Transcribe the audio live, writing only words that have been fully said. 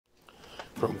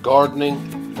From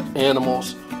gardening to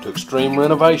animals to extreme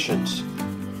renovations,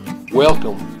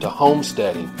 welcome to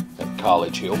Homesteading at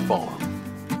College Hill Farm.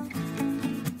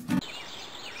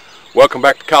 Welcome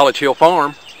back to College Hill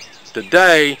Farm.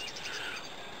 Today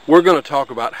we're going to talk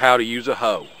about how to use a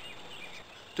hoe.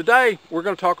 Today we're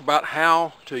going to talk about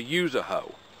how to use a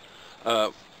hoe.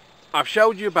 I've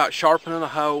showed you about sharpening a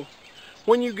hoe.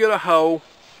 When you get a hoe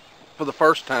for the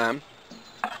first time,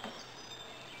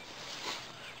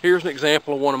 here's an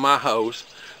example of one of my hoes.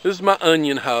 This is my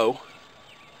onion hoe.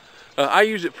 I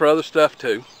use it for other stuff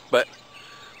too, but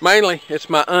mainly it's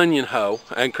my onion hoe.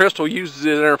 And Crystal uses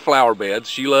it in her flower beds.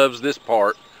 She loves this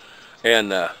part,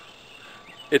 and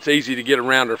it's easy to get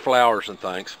around her flowers and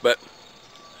things. But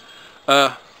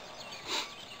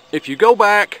if you go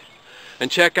back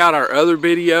and check out our other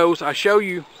videos, I show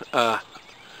you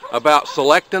about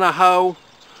selecting a hoe,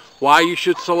 why you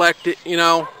should select it. You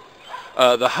know,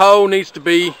 the hoe needs to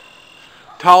be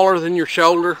taller than your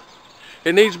shoulder.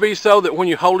 It needs to be so that when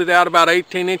you hold it out about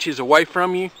 18 inches away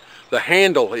from you, the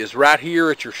handle is right here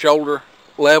at your shoulder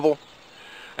level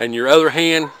and your other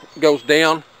hand goes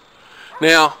down.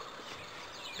 Now,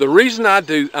 the reason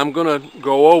I'm going to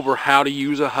go over how to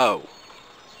use a hoe.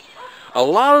 A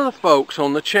lot of the folks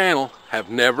on the channel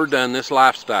have never done this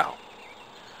lifestyle.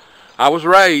 I was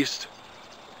raised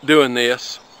doing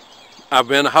this. I've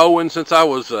been hoeing since I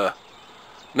was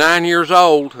 9 years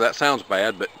old. That sounds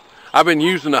bad, but I've been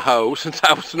using a hoe since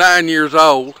I was 9 years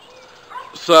old.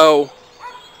 So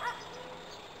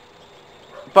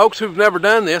folks who've never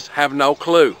done this have no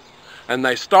clue. And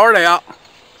they start out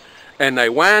and they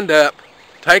wind up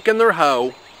taking their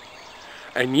hoe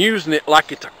and using it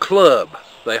like it's a club.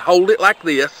 They hold it like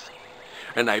this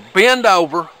and they bend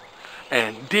over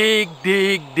and dig,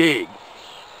 dig, dig.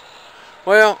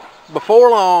 Well, before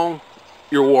long,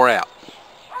 you're wore out.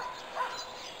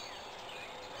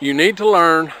 You need to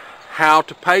learn how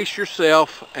to pace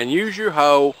yourself and use your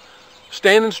hoe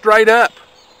standing straight up.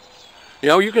 You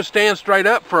know, you can stand straight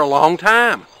up for a long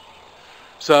time.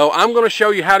 So I'm going to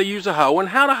show you how to use a hoe and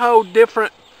how to hoe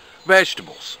different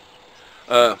vegetables.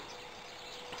 All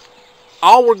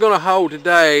we're going to hoe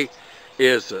today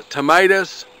is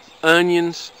tomatoes,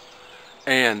 onions,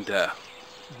 and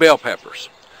bell peppers.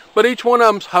 But each one of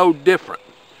them's hoed different,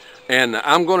 and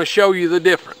I'm going to show you the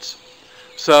difference.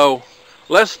 So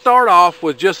let's start off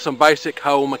with just some basic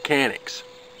hoe mechanics.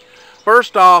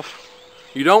 First off,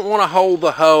 you don't want to hold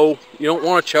the hoe, you don't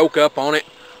want to choke up on it,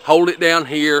 hold it down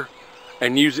here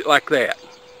and use it like that.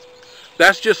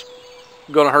 That's just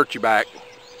going to hurt your back,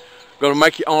 going to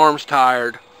make your arms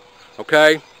tired.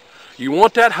 Okay, you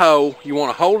want that hoe, you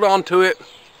want to hold on to it,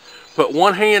 put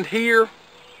one hand here,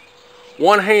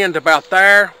 one hand about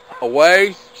there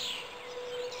away,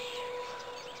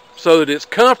 so that it's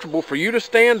comfortable for you to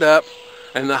stand up,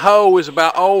 and the hoe is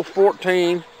about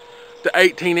 14 to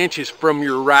 18 inches from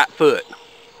your right foot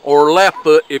or left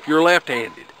foot if you're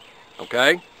left-handed.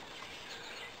 Okay,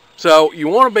 so you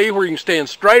want to be where you can stand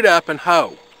straight up and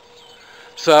hoe.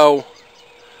 So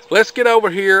let's get over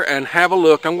here and have a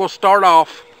look. I'm going to start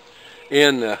off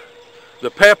in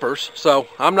the peppers. So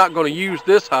I'm not going to use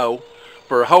this hoe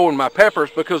for hoeing my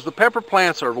peppers because the pepper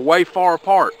plants are way far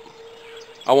apart.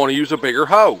 I want to use a bigger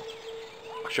hoe.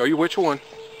 I'll show you which one.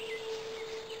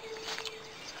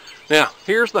 Now,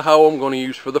 here's the hoe I'm going to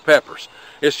use for the peppers.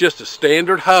 It's just a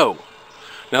standard hoe.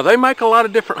 Now, they make a lot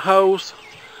of different hoes.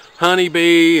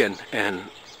 Honeybee and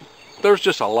there's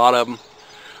just a lot of them.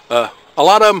 A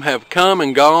lot of them have come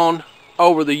and gone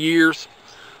over the years.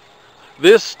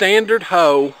 This standard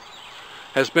hoe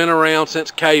has been around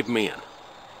since cavemen.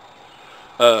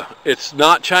 It's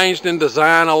not changed in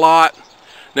design a lot.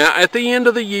 Now at the end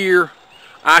of the year,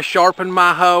 I sharpen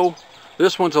my hoe.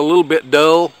 This one's a little bit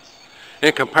dull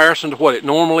in comparison to what it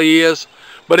normally is.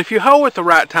 But if you hoe at the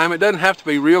right time, it doesn't have to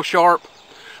be real sharp.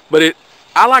 But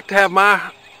I like to have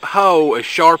my hoe as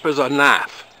sharp as a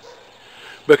knife,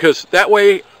 because that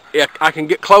way I can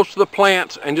get close to the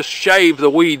plants and just shave the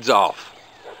weeds off.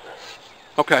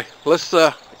 Okay, let's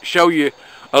show you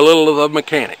a little of the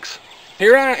mechanics.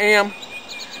 Here I am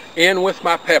in with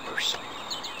my peppers.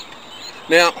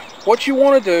 Now, what you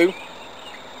want to do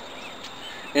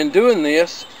in doing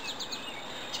this,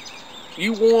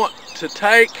 you want to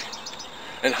take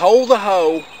and hold the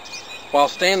hoe while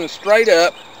standing straight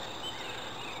up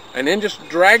and then just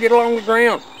drag it along the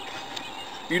ground.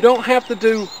 You don't have to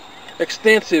do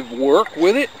extensive work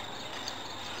with it.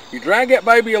 You drag that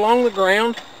baby along the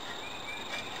ground,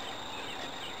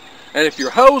 and if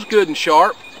your hoe's good and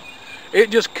sharp, it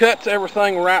just cuts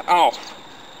everything right off.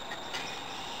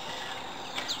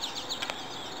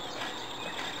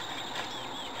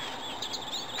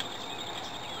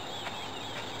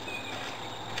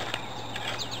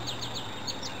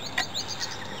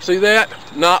 See that?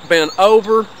 Not bent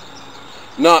over,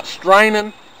 not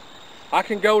straining. I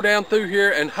can go down through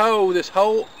here and hoe this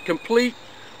whole complete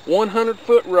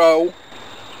 100-foot row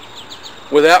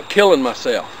without killing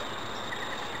myself.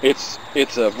 It's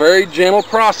a very gentle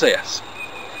process.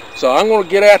 So I'm going to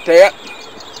get at that,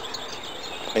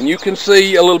 and you can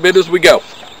see a little bit as we go.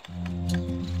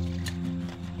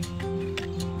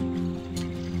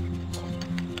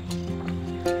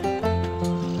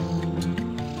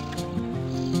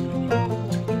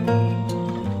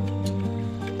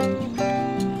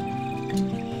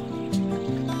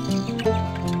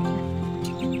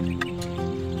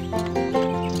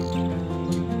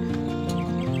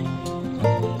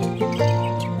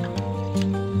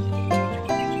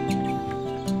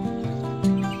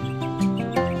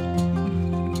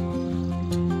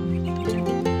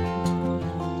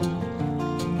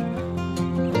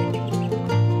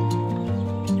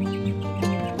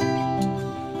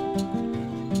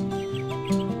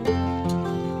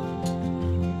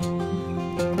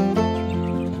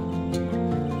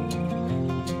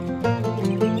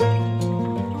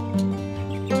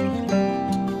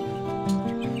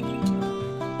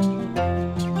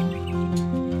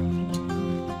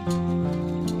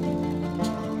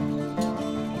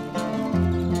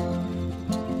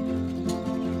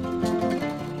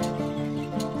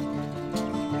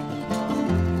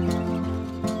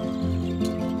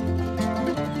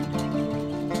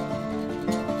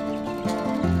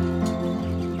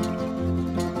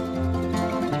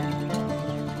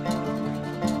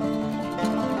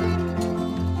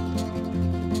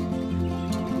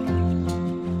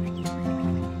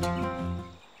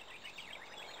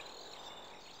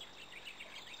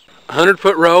 A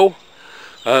 100-foot row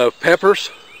of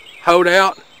peppers hoed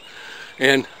out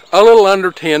in a little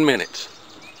under 10 minutes.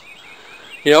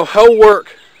 You know, hoe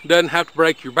work doesn't have to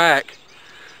break your back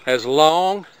as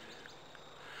long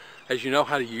as you know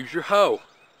how to use your hoe.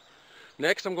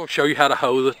 Next, I'm going to show you how to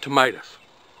hoe the tomatoes.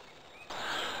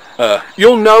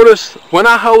 You'll notice when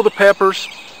I hoe the peppers,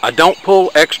 I don't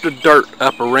pull extra dirt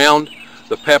up around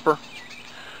the pepper.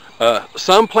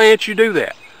 Some plants you do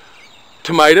that.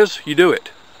 Tomatoes, you do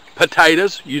it.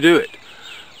 Potatoes, you do it.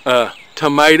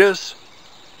 Tomatoes,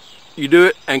 you do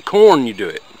it. And corn, you do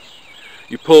it.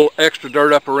 You pull extra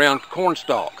dirt up around corn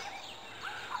stalk.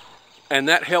 And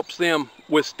that helps them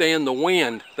withstand the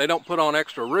wind. They don't put on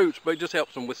extra roots, but it just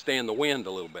helps them withstand the wind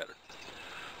a little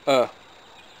better.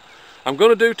 I'm going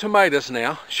to do tomatoes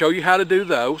now, show you how to do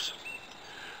those.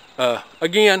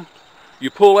 Again,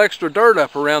 you pull extra dirt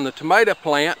up around the tomato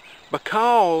plant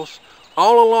because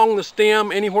all along the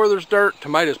stem, anywhere there's dirt,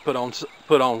 tomatoes put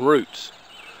on roots.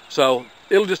 So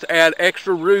it'll just add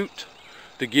extra root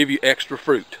to give you extra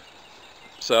fruit.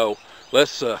 So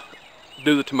let's do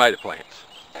the tomato plants.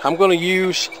 I'm going to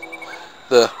use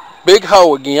the big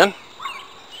hoe again.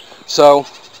 So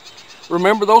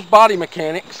remember those body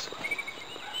mechanics.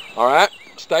 All right,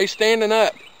 stay standing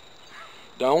up.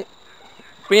 Don't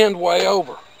bend way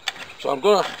over. So I'm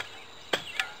going to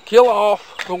kill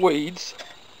off the weeds.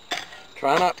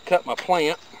 Try not to cut my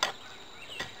plant.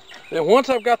 Then once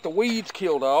I've got the weeds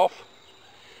killed off,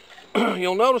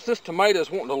 you'll notice this tomato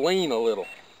is wanting to lean a little.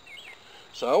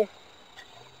 So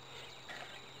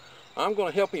I'm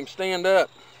going to help him stand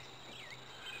up.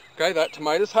 Okay, that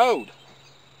tomato's hoed.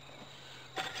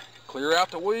 Clear out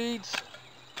the weeds.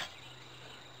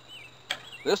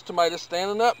 This tomato's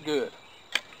standing up good.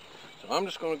 So I'm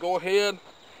just going to go ahead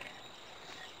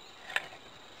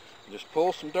and just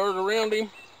pull some dirt around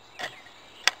him.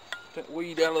 That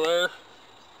weed out of there.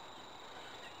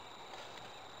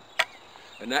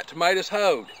 And that tomato's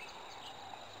hoed.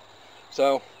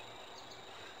 So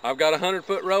I've got a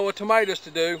 100-foot row of tomatoes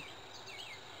to do.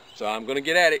 So I'm going to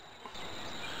get at it.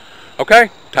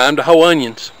 Okay, time to hoe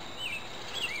onions.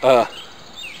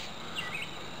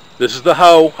 This is the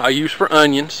hoe I use for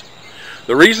onions.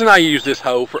 The reason I use this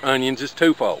hoe for onions is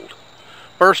twofold.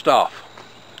 First off,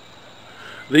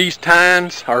 these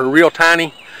tines are real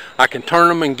tiny. I can turn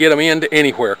them and get them into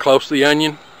anywhere close to the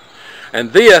onion.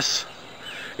 And this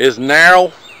is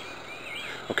narrow.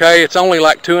 Okay, it's only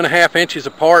like 2.5 inches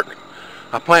apart.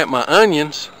 I plant my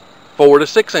onions 4 to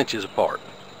 6 inches apart.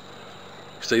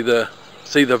 See the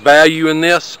value in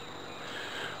this?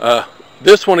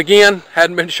 This one again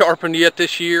hadn't been sharpened yet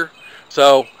this year,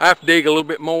 so I have to dig a little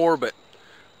bit more, but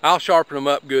I'll sharpen them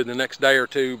up good the next day or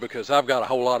two because I've got a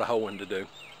whole lot of hoeing to do.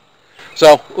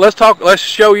 So let's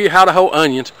show you how to hoe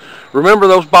onions. Remember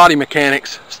those body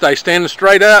mechanics. Stay standing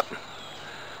straight up.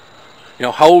 You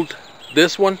know, hold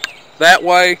this one that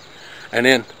way and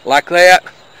then like that,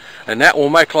 and that will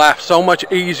make life so much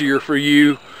easier for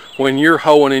you when you're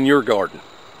hoeing in your garden.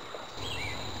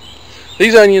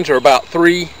 These onions are about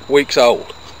 3 weeks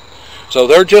old, so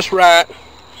they're just right.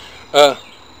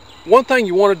 One thing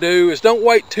you want to do is don't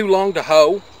wait too long to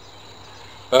hoe.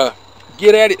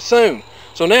 Get at it soon.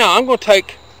 So now I'm going to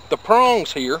take the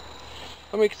prongs here.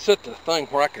 Let me set the thing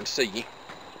where I can see you.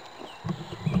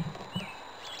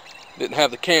 Didn't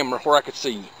have the camera where I could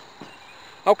see you.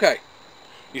 Okay,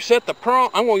 you set the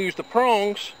prong. I'm going to use the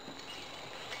prongs.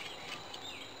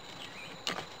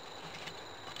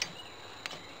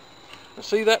 And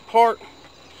see that part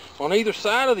on either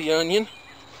side of the onion.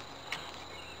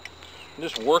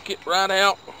 Just work it right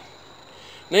out.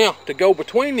 Now, to go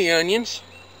between the onions,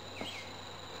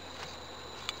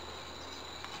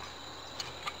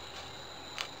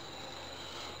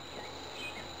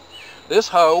 this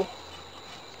hoe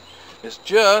is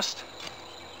just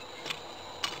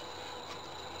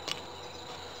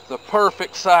the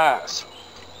perfect size.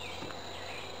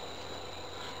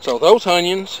 So those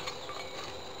onions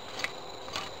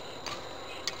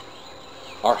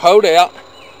are hoed out,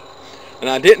 and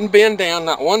I didn't bend down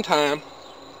not one time.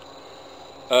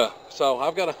 So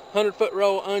I've got a 100-foot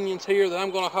row of onions here that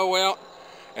I'm going to hoe out,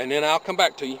 and then I'll come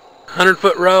back to you.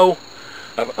 100-foot row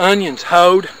of onions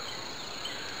hoed.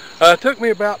 It took me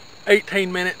about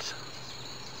 18 minutes.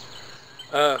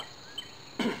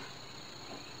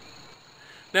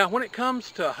 Now when it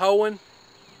comes to hoeing,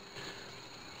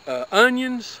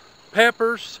 onions,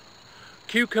 peppers,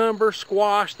 cucumber,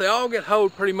 squash, they all get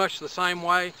hoed pretty much the same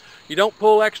way. You don't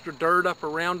pull extra dirt up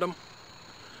around them.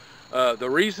 The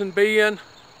reason being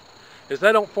is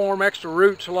they don't form extra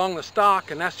roots along the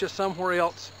stalk, and that's just somewhere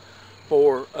else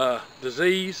for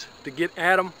disease to get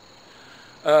at them.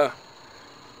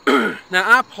 Now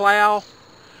I plow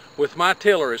with my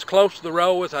tiller as close to the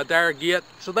row as I dare get,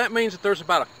 so that means that there's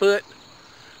about a foot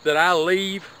that I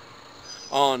leave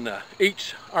on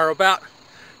each, or about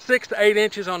 6 to 8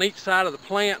 inches on each side of the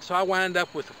plant, so I wind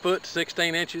up with a foot to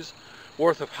 16 inches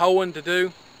worth of hoeing to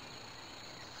do.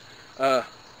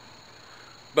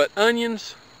 But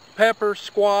onions, peppers,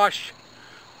 squash,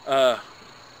 that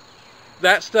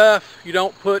stuff, you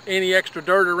don't put any extra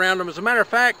dirt around them. As a matter of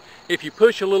fact, if you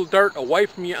push a little dirt away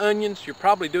from your onions, you're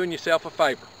probably doing yourself a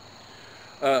favor.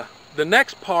 The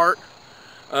next part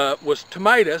was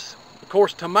tomatoes. Of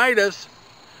course, tomatoes,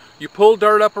 you pull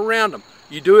dirt up around them.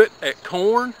 You do it at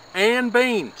corn and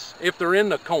beans if they're in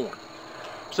the corn.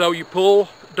 So you pull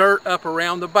dirt up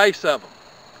around the base of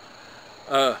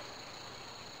them.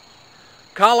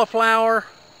 Cauliflower,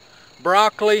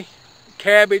 broccoli,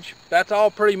 cabbage, that's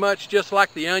all pretty much just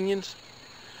like the onions.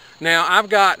 Now I've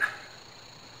got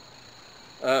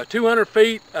 200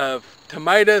 feet of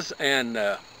tomatoes and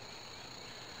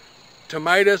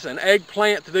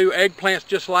eggplant to do. Eggplant's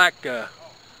just like the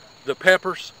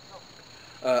peppers.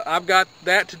 I've got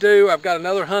that to do. I've got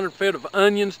another 100 feet of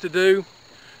onions to do.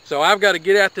 So I've got to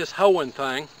get at this hoeing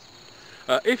thing.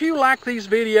 If you like these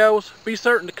videos, be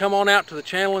certain to come on out to the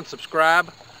channel and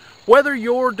subscribe. Whether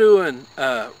you're doing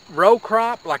row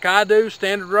crop like I do,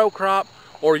 standard row crop,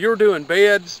 or you're doing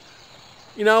beds,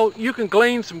 you know, you can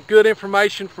glean some good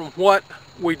information from what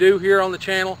we do here on the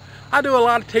channel. I do a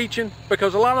lot of teaching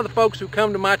because a lot of the folks who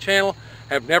come to my channel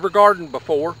have never gardened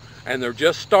before, and they're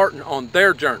just starting on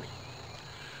their journey.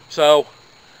 So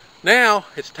now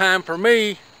it's time for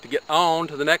me to get on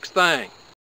to the next thing.